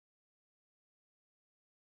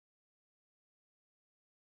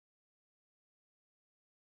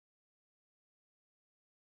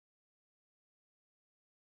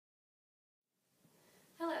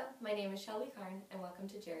Hello, my name is Shelby Karn and welcome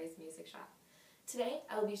to Jerry's Music Shop. Today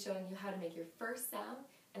I will be showing you how to make your first sound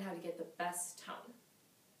and how to get the best tone.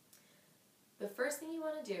 The first thing you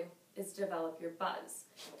want to do is develop your buzz.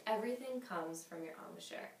 Everything comes from your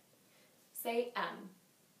embouchure. Say M.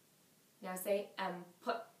 Now say M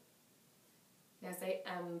put. Now say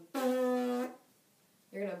M.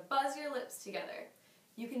 You're going to buzz your lips together.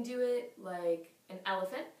 You can do it like an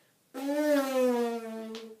elephant.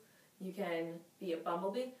 You can be a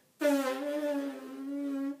bumblebee.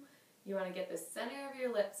 You want to get the center of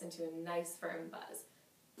your lips into a nice firm buzz.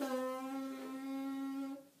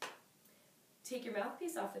 Take your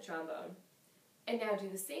mouthpiece off the trombone and now do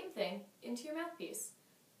the same thing into your mouthpiece.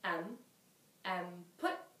 M,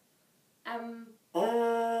 put, M.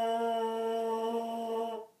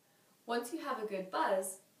 Once you have a good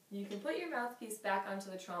buzz, you can put your mouthpiece back onto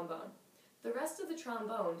the trombone. The rest of the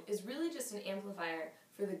trombone is really just an amplifier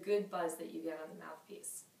for the good buzz that you get on the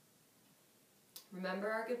mouthpiece. Remember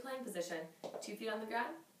our good playing position. 2 feet on the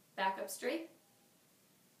ground, back up straight,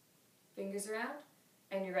 fingers around,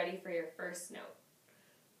 and you're ready for your first note.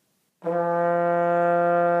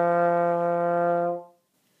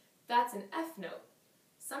 That's an F note.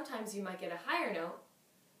 Sometimes you might get a higher note,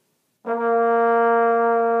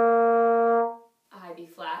 a high B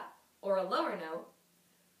flat, or a lower note,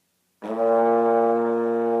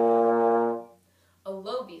 a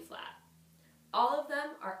low B flat. All of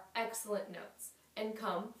them are excellent notes and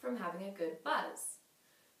come from having a good buzz.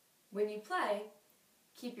 When you play,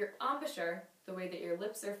 keep your embouchure, the way that your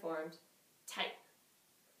lips are formed, tight.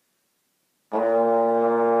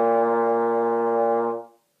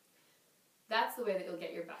 That's the way that you'll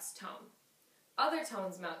get your best tone. Other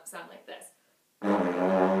tones sound like this.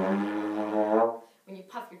 When you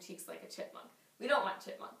puff your cheeks like a chipmunk. We don't want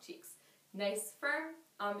chipmunk cheeks. Nice, firm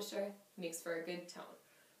embouchure makes for a good tone.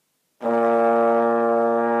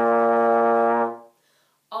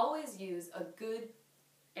 Always use a good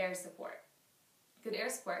air support. Good air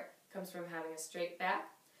support comes from having a straight back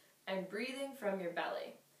and breathing from your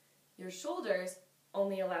belly. Your shoulders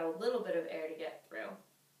only allow a little bit of air to get through.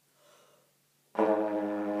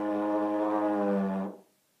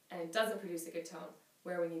 And it doesn't produce a good tone,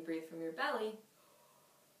 where when you breathe from your belly,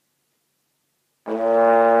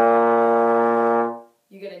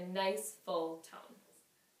 you get a nice full tone.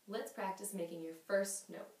 Let's practice making your first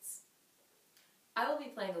notes. I will be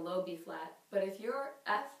playing a low B flat, but if your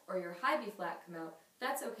F or your high B flat come out,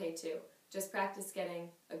 that's okay too. Just practice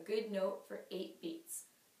getting a good note for 8 beats.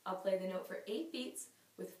 I'll play the note for 8 beats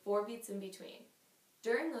with 4 beats in between.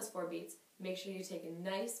 During those 4 beats, make sure you take a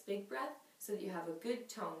nice big breath so that you have a good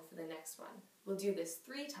tone for the next one. We'll do this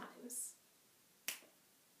 3 times.